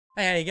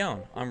Hey, how you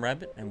going? I'm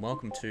Rabbitt, and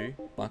welcome to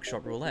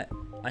Buckshot Roulette.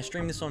 I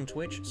stream this on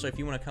Twitch, so if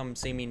you want to come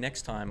see me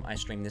next time I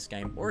stream this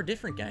game, or a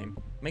different game,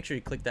 make sure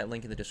you click that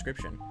link in the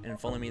description,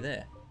 and follow me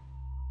there.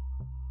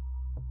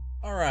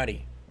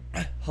 Alrighty.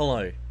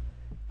 Hello.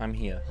 I'm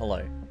here.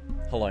 Hello.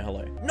 Hello,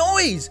 hello.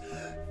 Noise!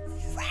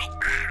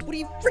 What are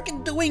you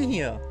freaking doing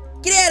here?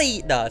 Get out of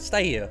here! Nah,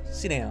 stay here.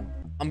 Sit down.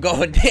 I'm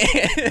going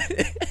down.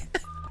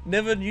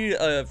 Never knew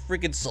a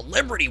freaking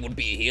celebrity would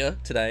be here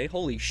today.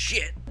 Holy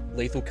shit.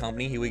 Lethal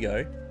Company, here we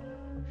go.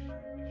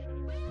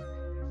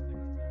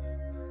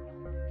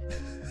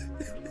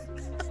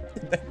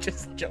 They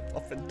just jump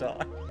off and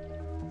die.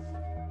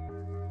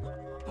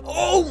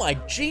 Oh my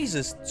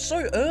Jesus,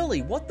 so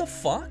early, what the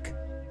fuck?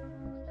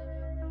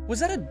 Was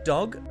that a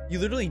dog? You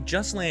literally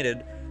just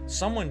landed,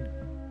 someone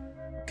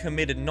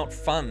committed not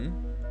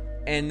fun,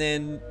 and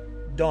then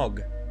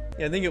dog.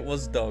 Yeah, I think it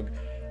was dog.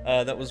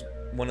 That was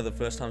one of the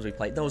first times we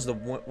played. That was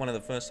one of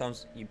the first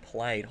times you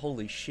played,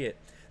 holy shit.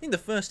 I think the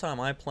first time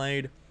I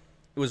played,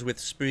 it was with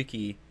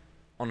Spooky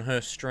on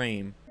her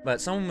stream. But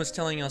someone was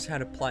telling us how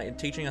to play,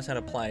 teaching us how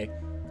to play.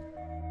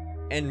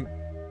 And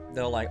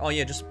they were like, oh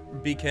yeah, just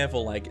be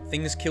careful, like,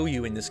 things kill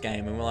you in this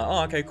game. And we're like,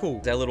 oh, okay, cool.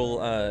 That little,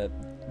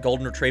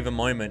 golden retriever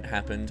moment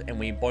happened, and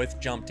we both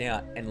jumped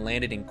out and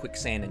landed in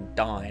quicksand and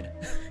died.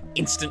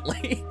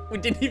 Instantly. We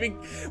didn't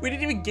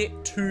even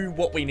get to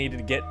what we needed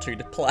to get to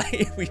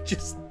play. We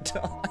just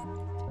died.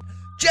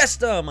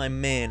 Jester, my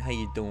man, how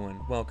you doing?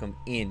 Welcome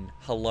in.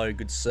 Hello,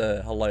 good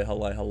sir. Hello,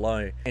 hello,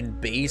 hello. And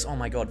bees, oh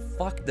my god,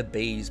 fuck the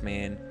bees,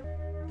 man.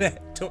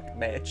 That took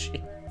mad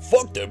shit.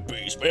 Fuck the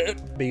bees,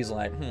 man. Bees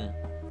like,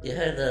 You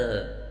heard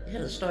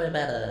the story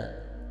about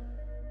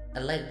a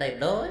lady named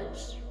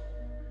Noise?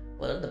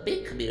 Well, in the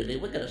big community,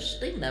 we're gonna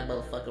sting that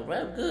motherfucker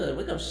real good.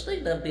 We're gonna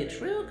sting that bitch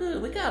real good.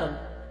 We got him.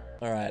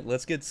 Alright,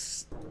 let's get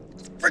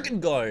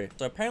freaking go.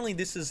 So apparently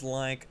this is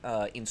like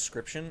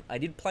Inscription. I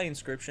did play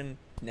Inscription,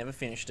 never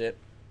finished it.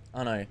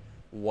 Oh no,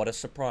 what a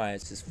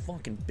surprise. This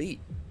fucking beat.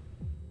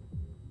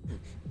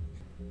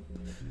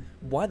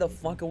 Why the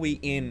fuck are we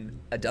in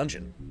a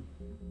dungeon?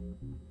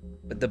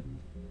 But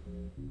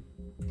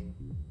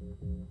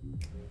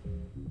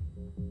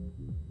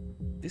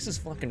this is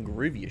fucking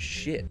groovy as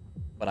shit.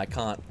 But I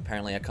can't,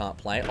 apparently I can't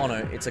play. Oh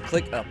no, it's a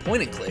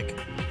point and click.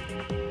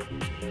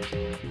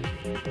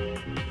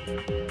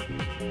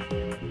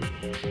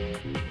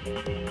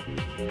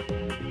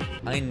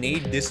 I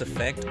need this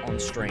effect on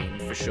stream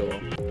for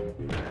sure.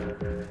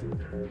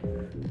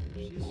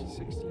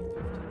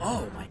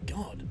 Oh my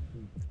god.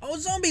 Oh,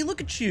 zombie,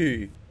 look at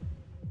you.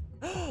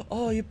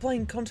 Oh, you're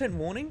playing content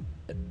warning?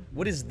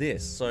 What is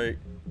this? So,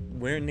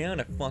 we're now in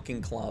a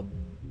fucking club.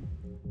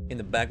 In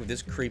the back with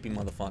this creepy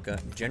motherfucker.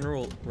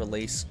 General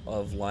release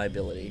of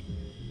liability.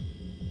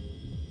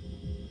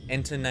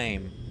 Enter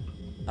name.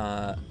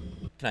 Can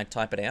I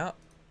type it out?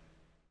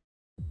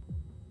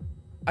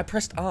 I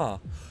pressed R.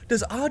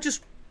 Does R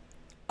just...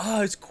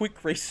 Ah, it's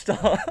quick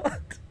restart.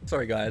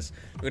 Sorry guys,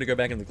 we're gonna go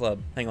back into the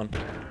club. Hang on.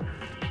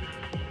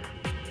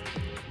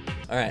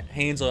 Alright,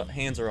 hands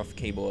are off the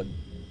keyboard.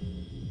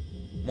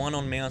 One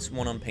on mouse,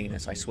 one on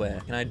penis, I swear.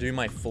 Can I do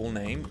my full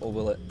name, or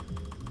will it...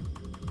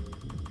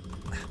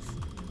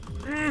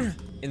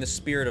 In the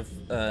spirit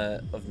of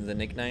the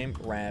nickname,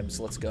 Rabs,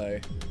 let's go.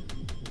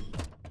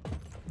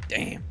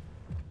 Damn.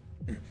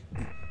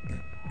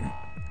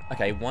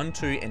 Okay, 1,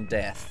 2, and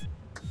death.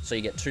 So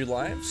you get 2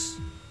 lives.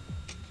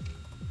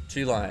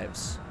 2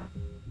 lives.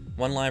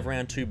 1 live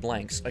round, 2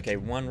 blanks. Okay,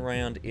 1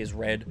 round is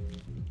red,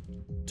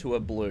 2 are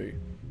blue.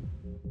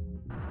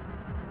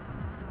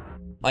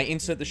 I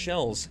insert the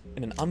shells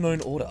in an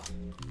unknown order.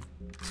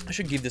 I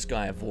should give this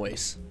guy a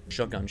voice.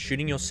 Shotgun.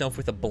 Shooting yourself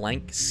with a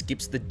blank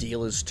skips the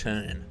dealer's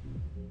turn.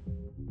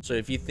 So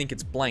if you think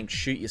it's blank,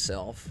 shoot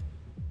yourself.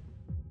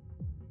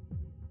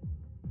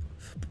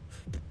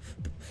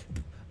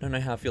 I don't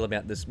know how I feel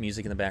about this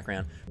music in the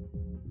background.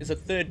 There's a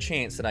 3rd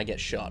chance that I get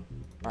shot.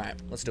 Alright,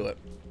 let's do it.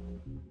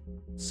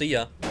 See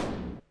ya.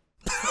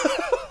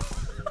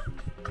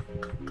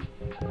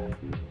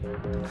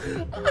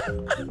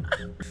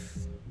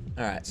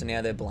 Alright, so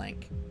now they're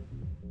blank.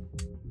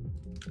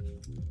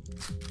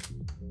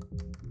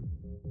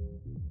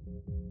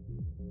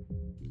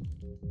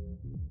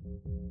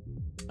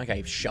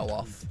 Okay, show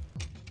off.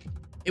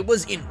 It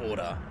was in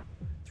order.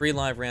 3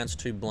 live rounds,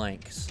 2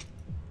 blanks.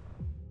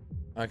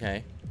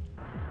 Okay.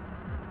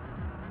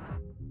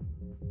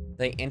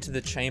 They enter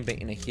the chamber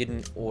in a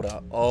hidden order.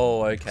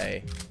 Oh,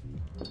 okay.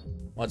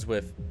 Odds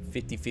worth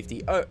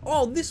 50-50.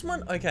 Oh, this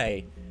one?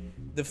 Okay.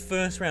 The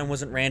first round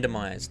wasn't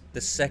randomized.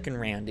 The second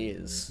round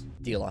is.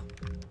 Dealer.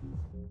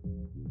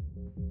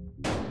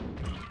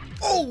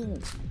 Oh!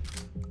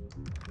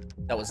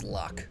 That was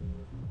luck.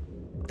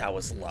 That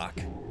was luck.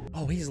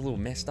 Oh, he's a little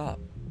messed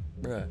up.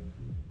 Bruh.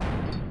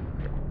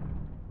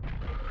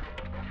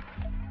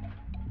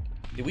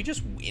 Did we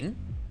just win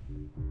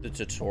the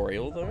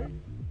tutorial, though?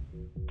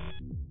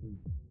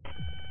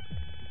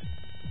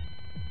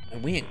 A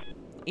win.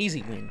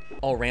 Easy win.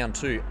 Oh, round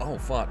 2. Oh,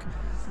 fuck.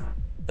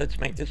 Let's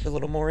make this a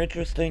little more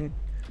interesting.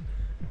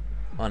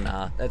 Oh,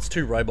 nah. That's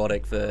too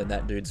robotic for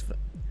that dude's...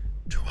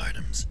 Too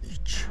items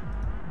each.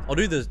 I'll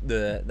do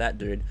that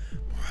dude.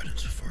 More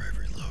items before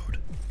every load.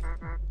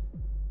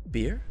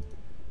 Beer?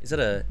 Is that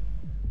a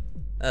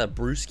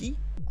brewski?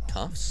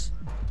 Cuffs?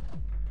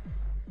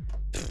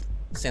 Pfft,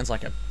 sounds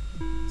like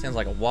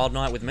a wild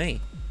night with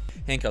me.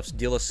 Handcuffs.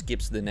 Dealer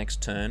skips the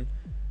next turn.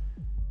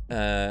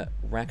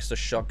 Racks the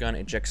shotgun,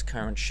 ejects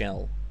current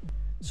shell.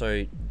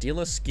 So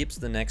dealer skips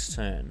the next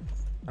turn.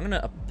 I'm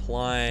gonna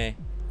apply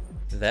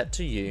that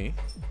to you.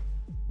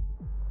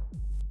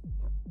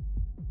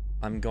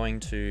 I'm going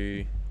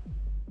to...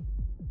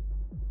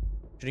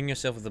 Shooting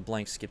yourself with a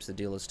blank skips the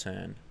dealer's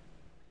turn.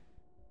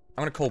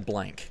 I'm gonna call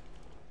blank.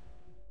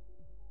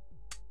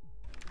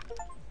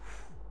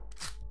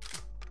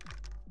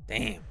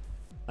 Damn.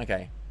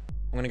 Okay.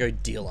 I'm gonna go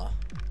dealer.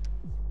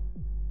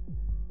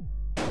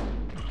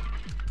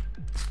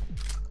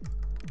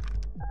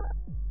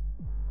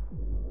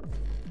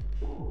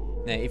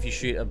 Now, if you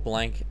shoot a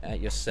blank at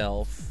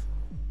yourself,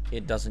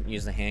 it doesn't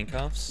use the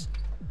handcuffs.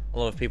 A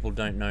lot of people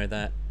don't know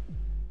that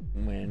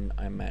when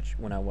I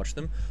watch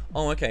them.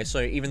 Oh, okay,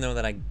 so even though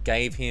that I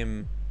gave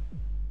him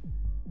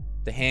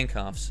the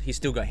handcuffs, he's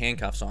still got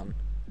handcuffs on.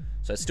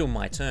 So it's still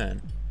my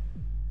turn.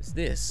 Is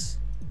this?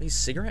 These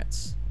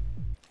cigarettes?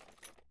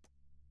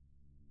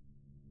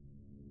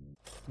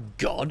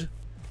 God?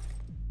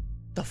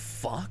 The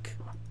fuck?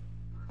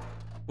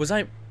 What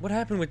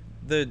happened with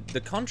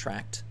the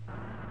contract?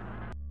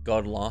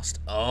 God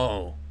lost.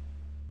 Oh.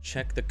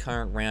 Check the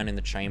current round in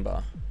the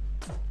chamber.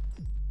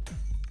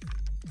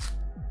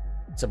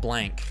 It's a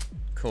blank.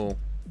 Cool.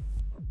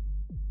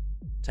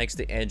 Takes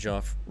the edge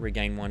off.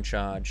 Regain 1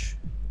 charge.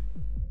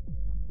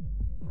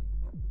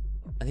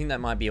 I think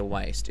that might be a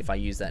waste if I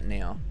use that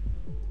now.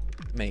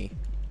 Me.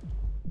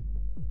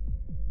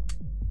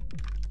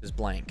 It's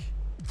blank.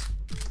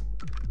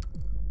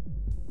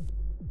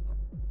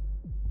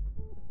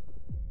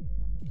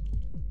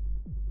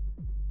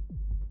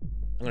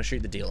 I'm gonna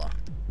shoot the dealer.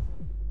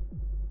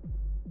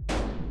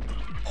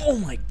 Oh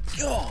my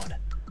god!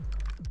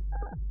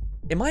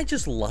 Am I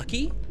just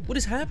lucky? What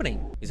is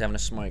happening? He's having a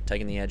smoke,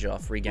 taking the edge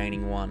off,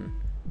 regaining 1.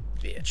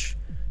 Bitch.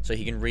 So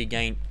he can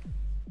regain...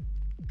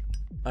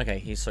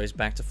 Okay, so he's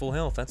back to full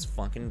health. That's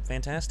fucking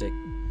fantastic.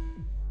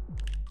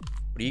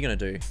 What are you gonna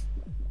do?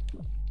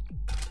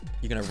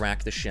 You're gonna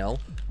rack the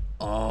shell?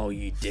 Oh,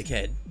 you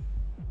dickhead.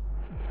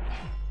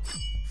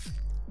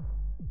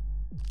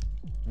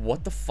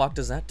 What the fuck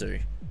does that do?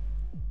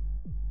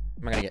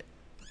 Am I gonna get...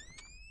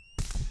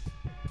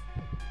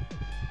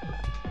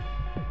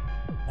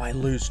 I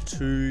lose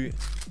 2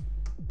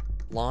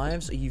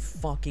 lives? Are you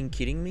fucking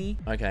kidding me?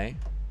 Okay.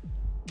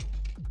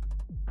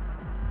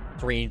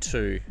 3 and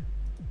 2.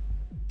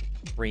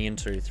 3 and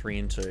 2. 3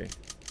 and 2.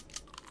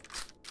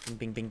 Bing,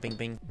 bing, bing, bing,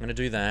 bing. I'm gonna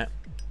do that.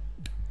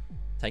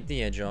 Take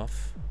the edge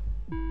off.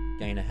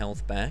 Gain a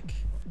health back.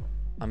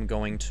 I'm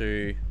going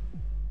to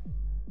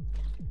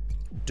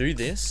do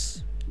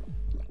this.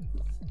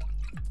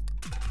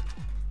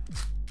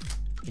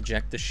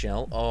 Eject the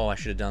shell. Oh, I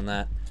should have done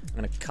that. I'm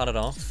gonna cut it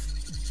off.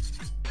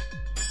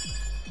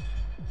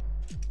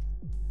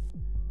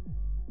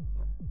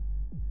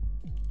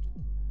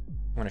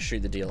 I'm gonna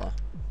shoot the dealer.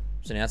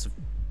 So now it's...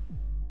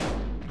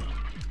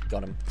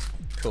 Got him.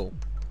 Cool.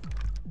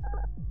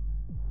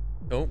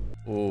 Oh.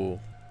 Ooh.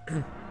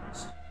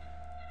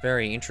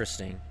 Very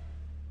interesting.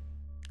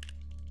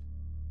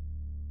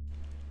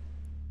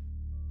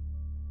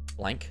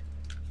 Blank.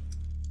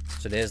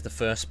 So there's the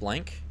first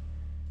blank.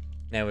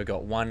 Now we've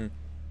got 1...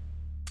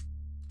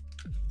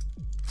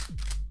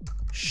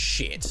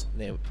 Shit.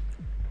 There.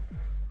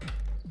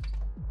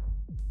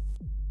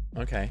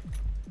 Okay.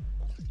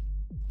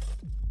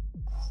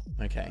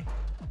 Okay.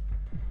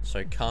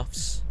 So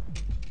cuffs.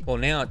 Well,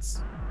 now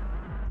it's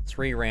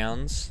 3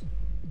 rounds.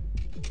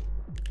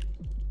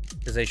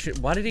 Because they should.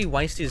 Why did he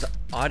waste his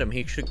item?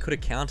 He could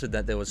have counted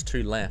that there was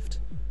 2 left.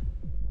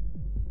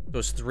 There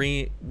was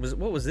 3.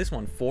 What was this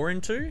one? 4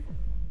 and 2?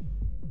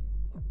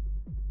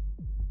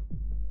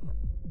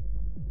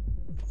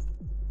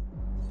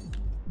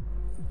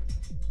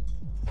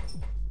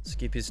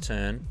 Skip his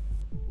turn.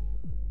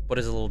 What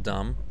is a little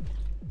dumb?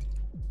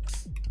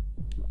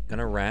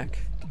 Gonna rack.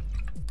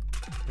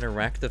 Gonna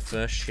rack the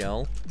first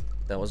shell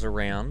that was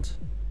around.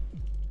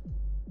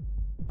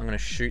 I'm gonna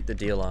shoot the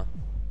dealer.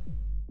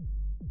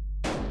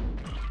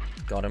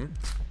 Got him.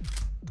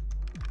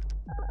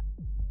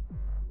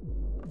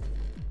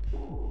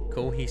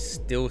 Cool, he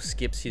still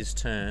skips his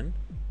turn.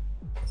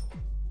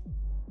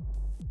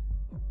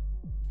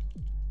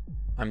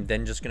 I'm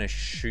then just gonna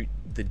shoot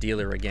the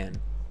dealer again.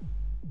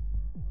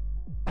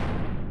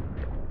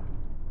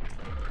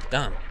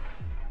 Done.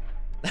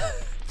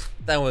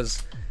 that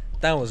was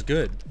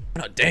good.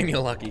 Oh, damn, you're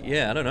lucky.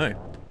 Yeah, I don't know.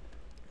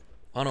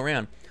 Final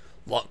round.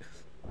 Long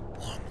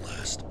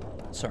last.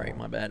 Sorry,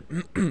 my bad.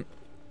 One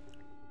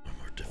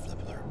more blah,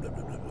 blah,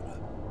 blah, blah,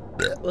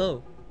 blah.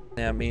 Whoa.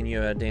 Now me and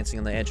you are dancing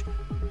on the edge.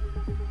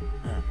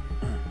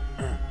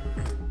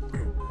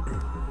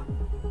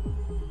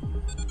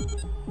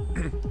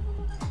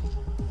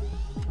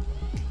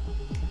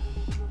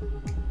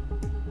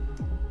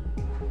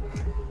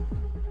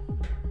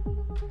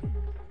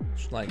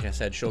 like I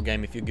said, short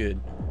game if you're good.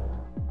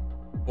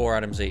 4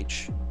 items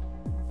each.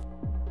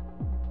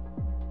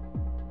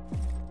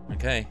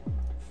 Okay.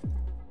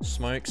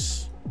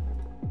 Smokes.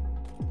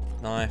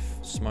 Knife,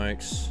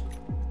 smokes,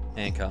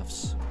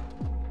 handcuffs.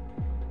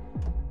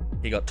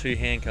 He got 2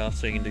 handcuffs,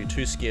 so he can do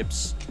 2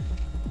 skips.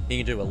 He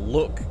can do a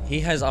look. He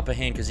has upper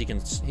hand because he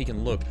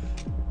can look.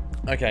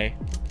 Okay.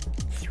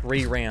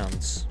 3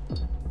 rounds.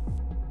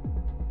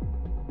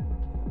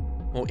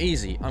 Well,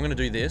 easy. I'm gonna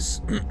do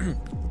this.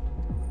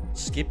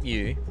 Skip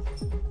you.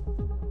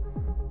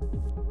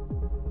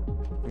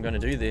 I'm gonna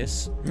do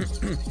this.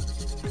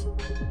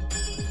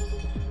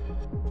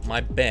 My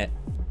bet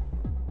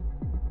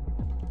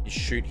is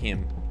shoot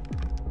him.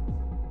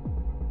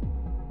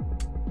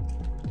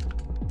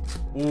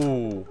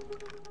 Ooh.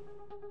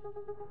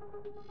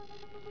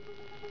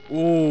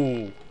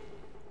 Ooh.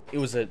 It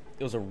was a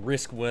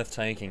risk worth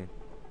taking.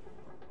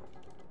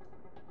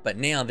 But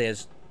now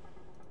there's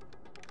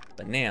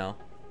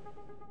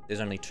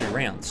only 2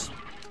 rounds.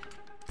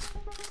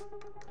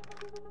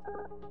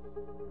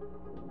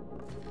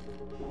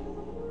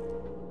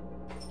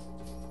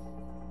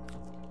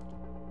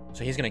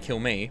 So he's gonna kill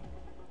me.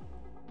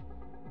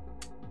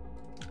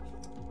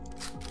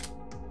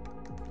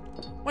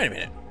 Wait a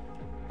minute.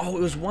 Oh,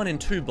 it was 1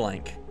 and 2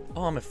 blank.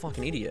 Oh, I'm a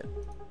fucking idiot.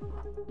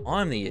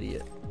 I'm the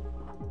idiot.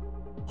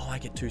 Oh, I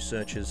get 2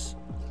 searches.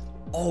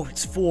 Oh,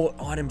 it's 4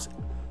 items.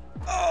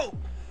 Oh!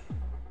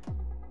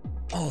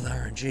 Oh, the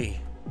RNG.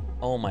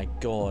 Oh my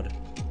god.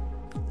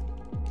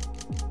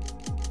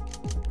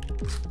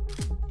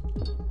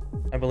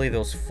 I believe there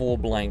was 4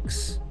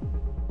 blanks.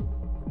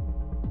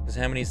 Because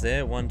how many's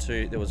there? 1,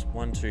 2, there was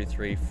 1, 2,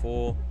 3,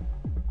 4.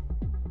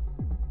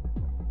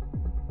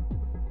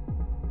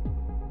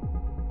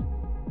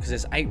 Because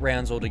there's 8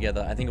 rounds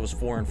altogether. I think it was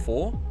 4 and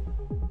 4.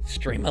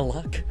 Streamer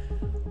luck.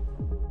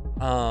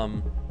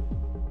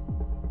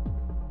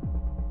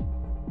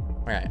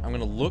 Alright, I'm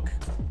gonna look.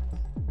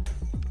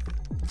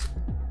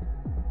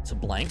 It's a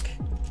blank.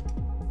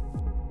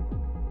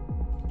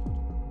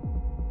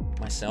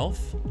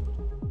 Myself.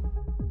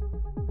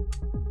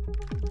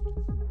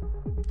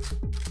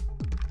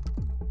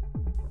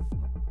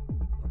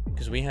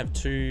 Because we have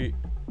 2,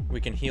 we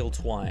can heal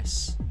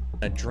twice.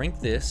 I drink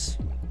this.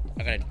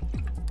 I'm gonna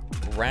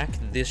rack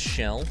this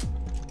shell.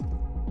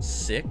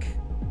 Sick.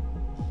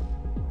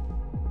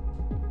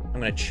 I'm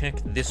gonna check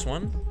this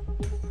one.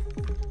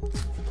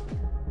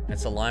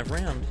 It's a live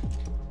round.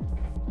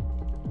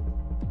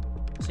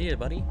 See ya,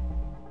 buddy.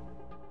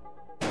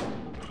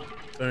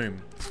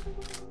 Boom.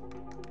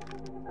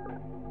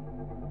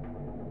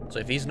 So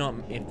if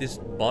this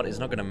bot is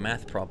not gonna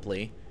math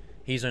properly,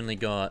 he's only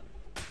got...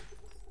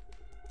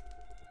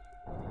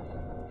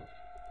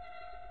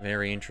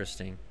 Very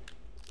interesting.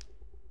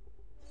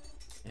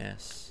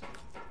 Yes.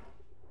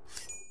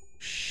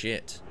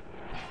 Shit.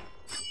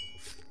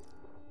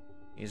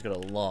 He's got a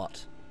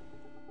lot.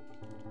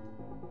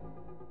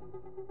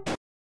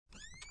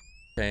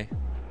 Okay.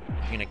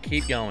 I'm gonna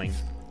keep going.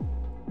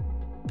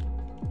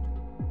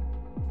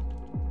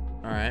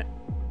 Alright.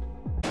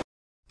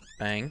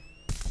 Bang.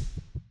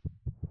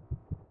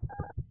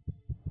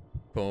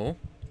 Cool.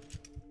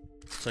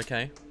 It's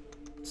okay.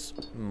 It's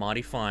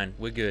mighty fine.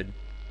 We're good.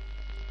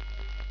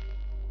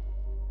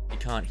 You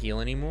can't heal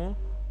anymore?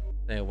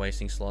 They're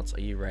wasting slots.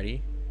 Are you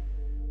ready?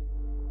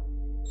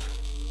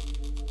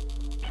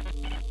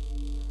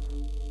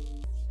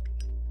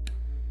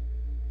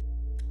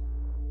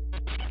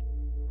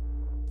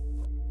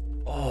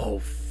 Oh,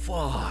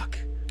 fuck.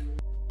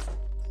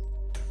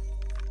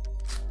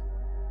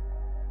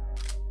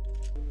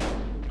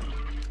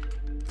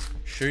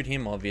 Shoot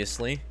him,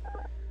 obviously.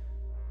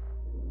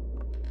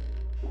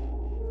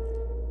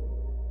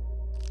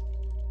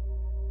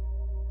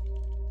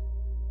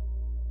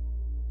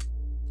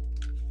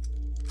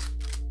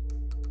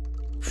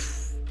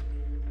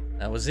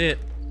 That was it.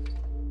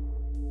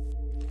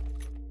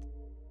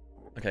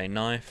 Okay,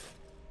 knife.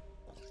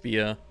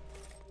 Beer.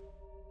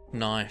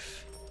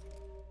 Knife.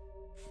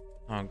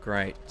 Oh,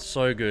 great.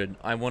 So good.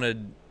 I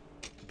wanted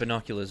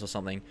binoculars or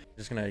something.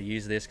 Just gonna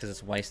use this because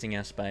it's wasting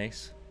our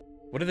space.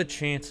 What are the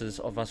chances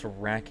of us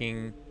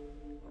racking...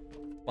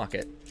 Fuck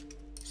it.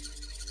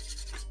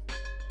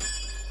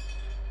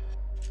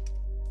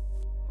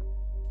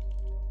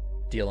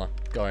 Dealer,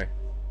 go.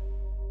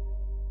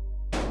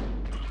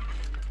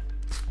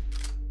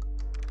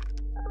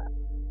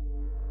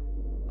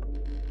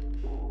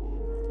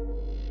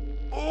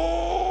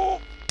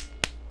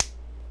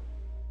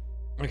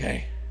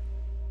 Okay.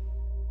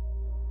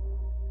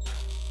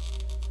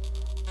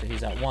 So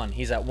he's at 1,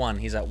 he's at 1,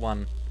 he's at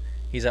 1.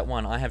 He's at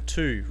 1. I have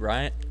 2,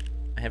 right?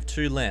 I have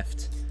 2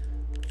 left.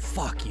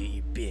 Fuck you,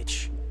 you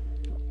bitch.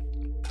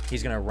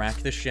 He's gonna rack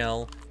the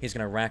shell. He's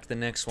gonna rack the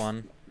next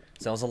one.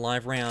 So that was a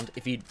live round.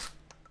 If he...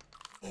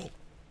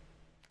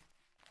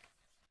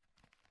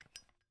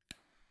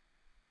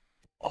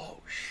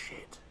 Oh,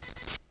 shit.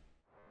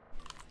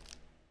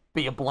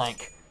 Be a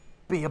blank.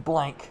 Be a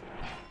blank.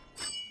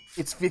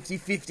 It's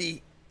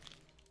 50-50.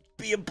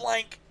 Be a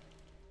blank.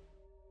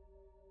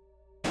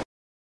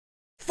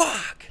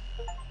 Fuck!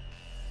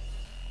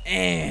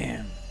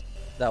 Damn.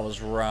 That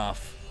was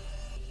rough.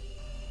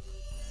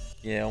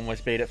 Yeah,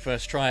 almost beat it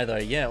first try though.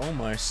 Yeah,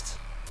 almost.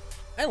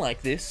 I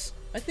like this.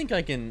 I think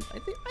I can. I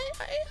think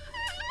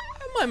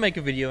I might make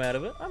a video out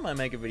of it. I might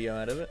make a video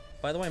out of it.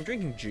 By the way, I'm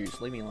drinking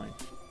juice. Leave me alone.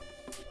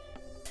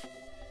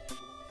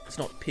 It's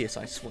not piss,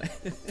 I swear.